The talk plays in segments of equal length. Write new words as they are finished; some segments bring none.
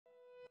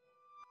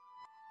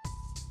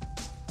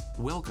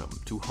Welcome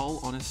to Hull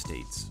on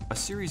Estates, a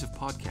series of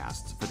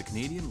podcasts for the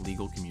Canadian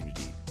legal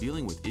community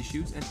dealing with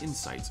issues and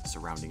insights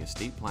surrounding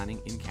estate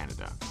planning in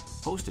Canada.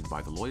 Hosted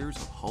by the lawyers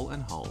of Hull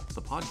and Hull,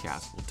 the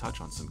podcast will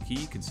touch on some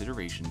key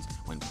considerations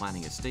when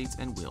planning estates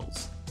and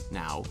wills.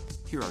 Now,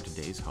 here are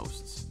today's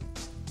hosts.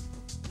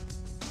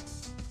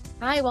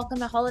 Hi, welcome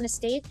to Hull on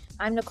Estate.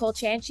 I'm Nicole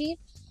Cianci.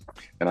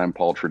 And I'm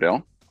Paul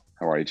Trudelle.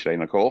 How are you today,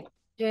 Nicole?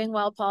 Doing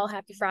well, Paul.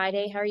 Happy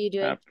Friday. How are you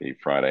doing? Happy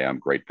Friday. I'm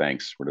great,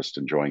 thanks. We're just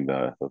enjoying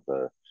the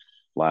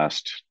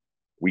last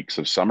weeks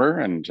of summer,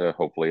 and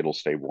hopefully it'll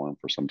stay warm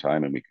for some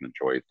time and we can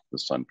enjoy the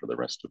sun for the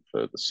rest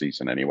of the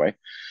season anyway.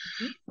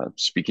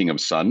 Speaking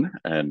of sun,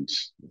 and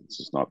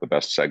this is not the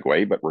best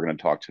segue, but we're going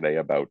to talk today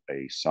about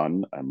a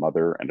son, a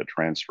mother, and a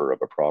transfer of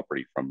a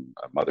property from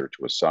a mother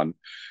to a son,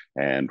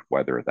 and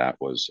whether that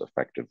was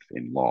effective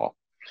in law.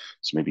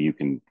 So maybe you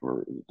can,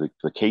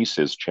 the case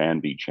is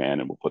Chan v. Chan,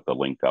 and we'll put the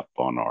link up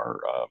on our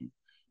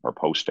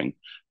posting.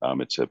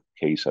 It's a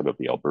case out of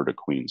the Alberta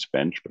Queen's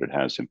Bench, but it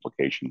has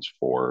implications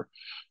for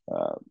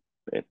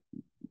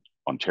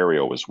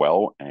Ontario as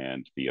well,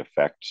 and the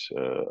effect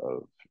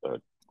of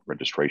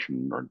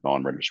registration or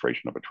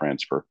non-registration of a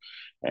transfer,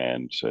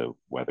 and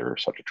whether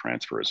such a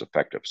transfer is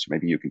effective. So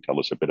maybe you can tell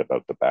us a bit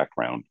about the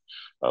background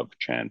of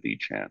Chan v.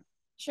 Chan.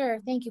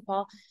 Sure. Thank you,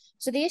 Paul.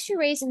 So the issue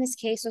raised in this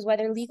case was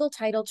whether legal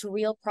title to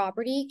real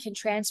property can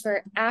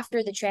transfer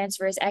after the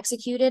transfer is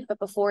executed, but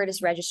before it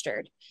is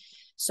registered.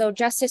 So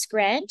Justice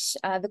Grant,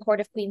 the Court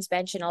of Queen's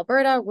Bench in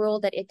Alberta,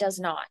 ruled that it does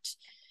not.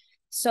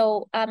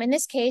 So in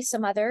this case, a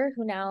mother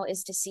who now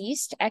is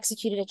deceased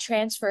executed a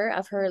transfer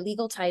of her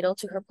legal title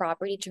to her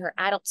property to her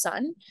adult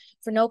son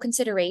for no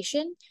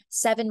consideration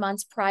 7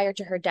 months prior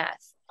to her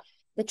death.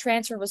 The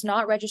transfer was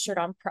not registered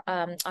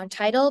on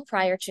title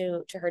prior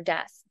to her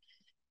death.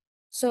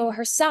 So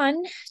her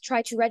son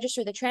tried to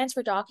register the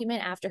transfer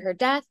document after her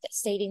death,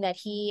 stating that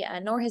he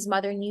nor his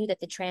mother knew that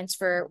the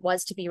transfer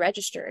was to be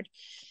registered.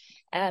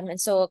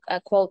 And so a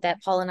quote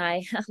that Paul and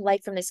I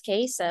like from this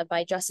case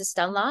by Justice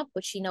Dunlop,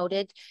 which he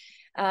noted,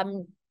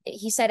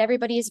 he said,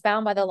 everybody is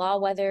bound by the law,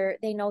 whether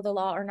they know the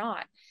law or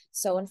not.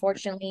 So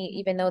unfortunately,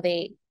 even though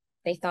they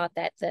thought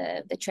that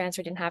the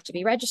transfer didn't have to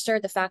be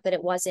registered, the fact that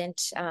it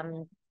wasn't,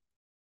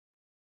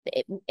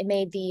 it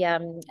made the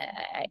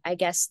I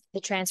guess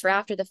the transfer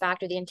after the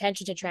fact, or the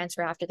intention to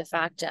transfer after the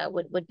fact,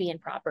 would be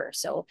improper.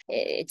 So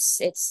it's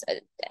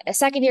a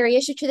secondary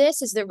issue to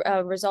this is the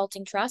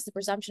resulting trust, the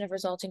presumption of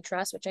resulting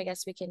trust, which I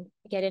guess we can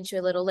get into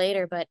a little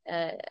later. But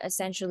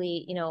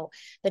essentially, you know,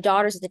 the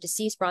daughters of the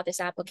deceased brought this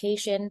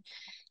application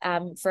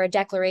for a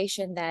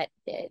declaration that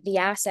the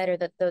asset or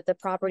the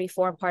property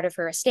formed part of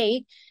her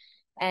estate.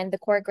 And the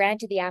court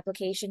granted the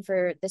application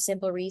for the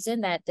simple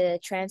reason that the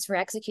transfer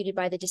executed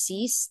by the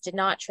deceased did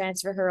not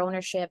transfer her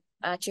ownership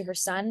to her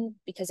son,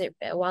 because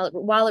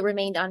while it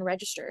remained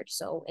unregistered.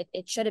 So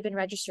it should have been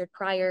registered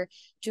prior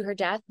to her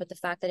death, but the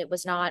fact that it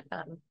was not,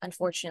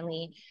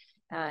 unfortunately,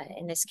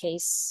 in this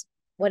case,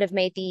 would have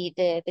made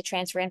the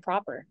transfer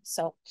improper.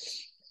 So.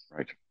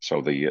 Right.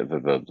 So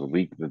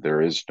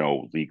there is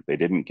no legal. They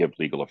didn't give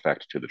legal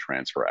effect to the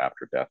transfer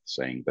after death,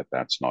 saying that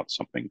that's not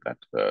something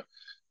that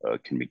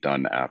can be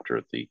done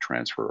after the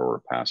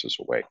transferor passes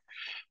away.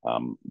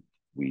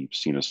 We've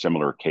seen a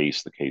similar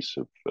case, the case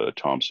of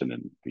Thompson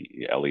and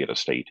the Elliott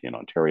estate in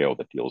Ontario,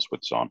 that deals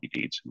with zombie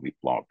deeds, and we've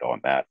blogged on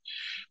that.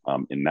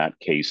 In that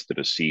case, the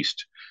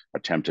deceased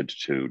attempted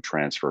to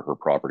transfer her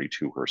property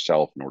to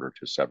herself in order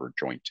to sever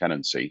joint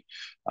tenancy.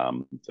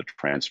 The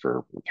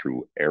transfer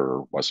through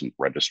error wasn't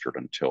registered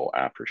until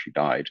after she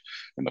died,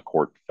 and the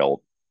court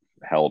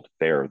held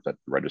there that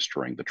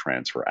registering the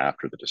transfer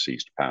after the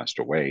deceased passed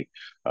away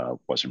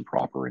was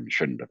improper and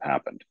shouldn't have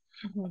happened.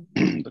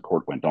 The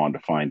court went on to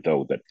find,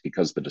 though, that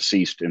because the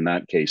deceased in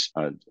that case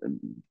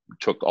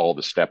took all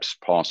the steps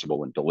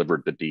possible and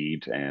delivered the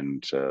deed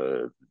and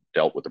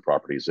dealt with the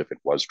property as if it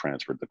was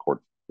transferred, the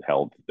court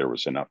held there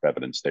was enough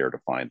evidence there to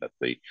find that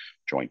the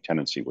joint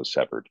tenancy was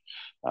severed.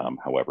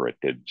 However, it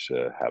did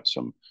have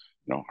some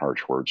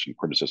harsh words and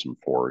criticism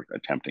for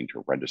attempting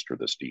to register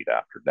this deed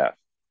after death.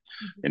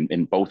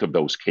 In both of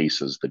those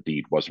cases, the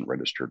deed wasn't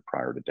registered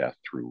prior to death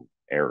through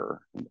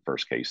error. In the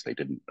first case, they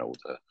didn't know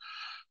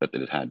that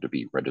it had to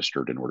be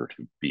registered in order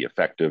to be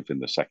effective. In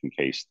the second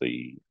case,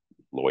 the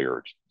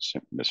lawyer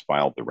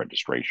misfiled the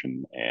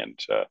registration, and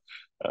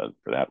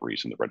for that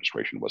reason, the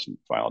registration wasn't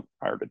filed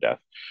prior to death.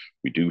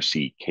 We do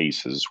see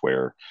cases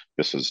where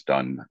this is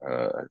done,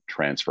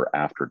 transfer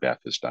after death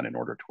is done in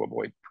order to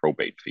avoid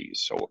probate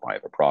fees. So if I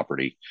have a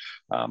property,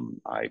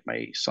 I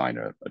may sign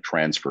a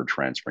transfer,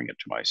 transferring it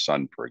to my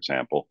son, for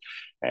example,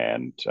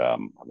 and I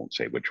won't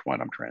say which one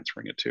I'm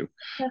transferring it to,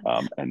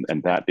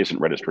 and that isn't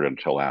registered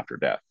until after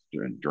death.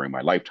 During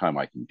my lifetime,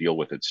 I can deal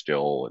with it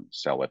still and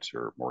sell it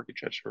or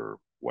mortgage it or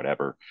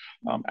whatever.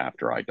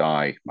 After I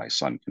die, my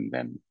son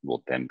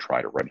will then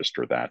try to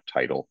register that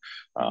title,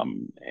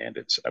 and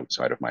it's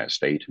outside of my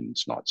estate and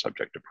it's not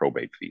subject to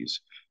probate fees.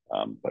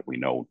 But we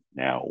know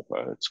now,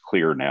 it's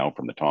clear now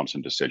from the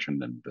Thompson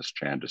decision and this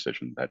Chan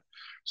decision that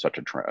such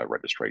a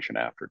registration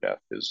after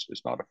death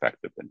is not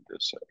effective and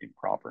is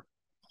improper.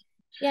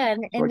 Yeah,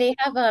 So and they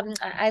have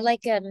I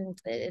like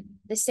the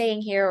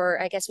saying here,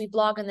 or I guess we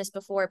blogged on this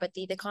before, but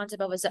the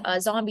concept of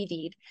a zombie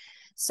deed.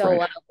 So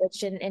right.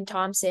 which in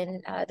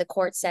Thompson the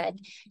court said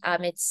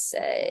it's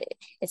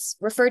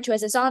referred to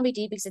as a zombie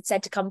deed because it's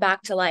said to come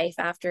back to life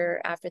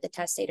after the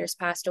testator's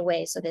passed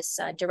away. So this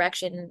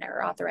direction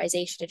or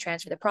authorization to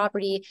transfer the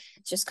property,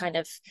 it's just kind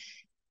of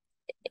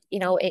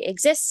it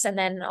exists, and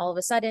then all of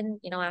a sudden,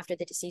 after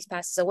the deceased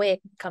passes away,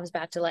 it comes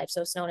back to life.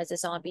 So it's known as a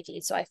zombie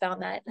deed. So I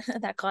found that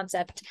that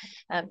concept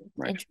Right.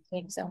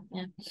 interesting. So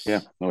yeah.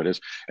 Yeah, no, it is.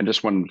 And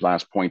just one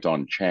last point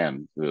on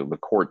Chan. The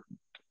court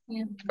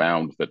Yeah.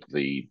 found that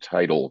the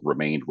title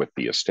remained with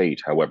the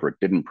estate. However, it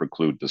didn't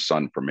preclude the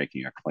son from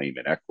making a claim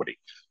in equity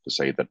to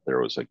say that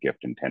there was a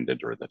gift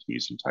intended or that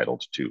he's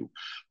entitled to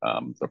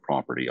the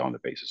property on the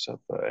basis of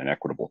an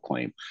equitable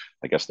claim.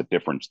 I guess the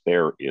difference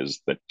there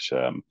is that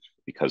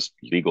because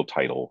legal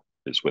title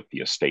is with the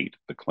estate,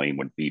 the claim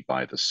would be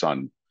by the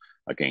son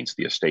against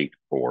the estate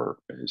for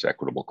his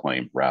equitable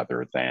claim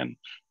rather than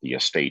the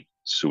estate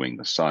suing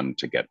the son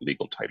to get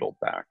legal title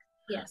back.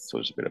 Yes. So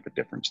there's a bit of a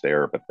difference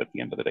there, but at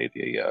the end of the day,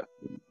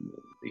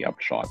 the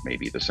upshot may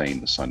be the same.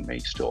 The son may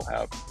still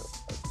have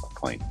a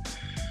claim.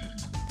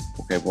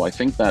 Okay, well, I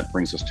think that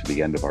brings us to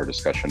the end of our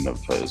discussion of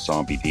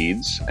zombie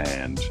deeds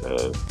and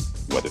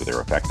whether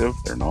they're effective,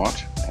 they're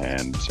not,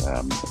 and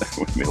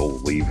we'll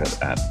leave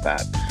it at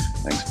that.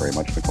 Thanks very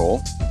much, Nicole.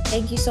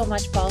 Thank you so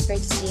much, Paul. Great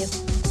to see you.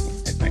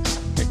 Okay, thanks.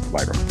 Okay,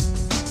 bye, bro.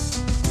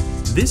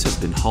 This has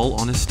been Hull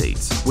on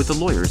Estates with the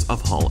lawyers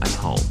of Hull and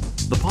Hull.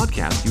 The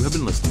podcast you have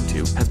been listening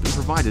to has been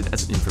provided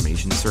as an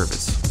information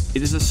service.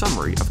 It is a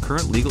summary of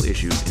current legal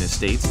issues in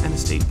estates and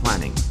estate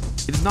planning.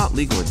 It is not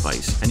legal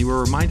advice, and you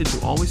are reminded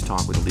to always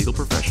talk with a legal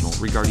professional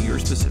regarding your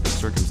specific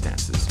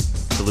circumstances.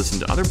 To listen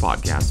to other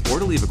podcasts or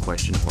to leave a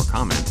question or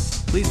comment,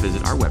 please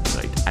visit our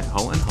website at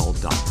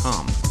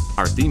hullandhull.com.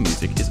 Our theme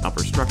music is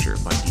Upper Structure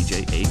by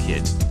DJ A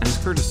Kid and is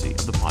courtesy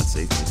of the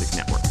PodSafe Music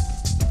Network.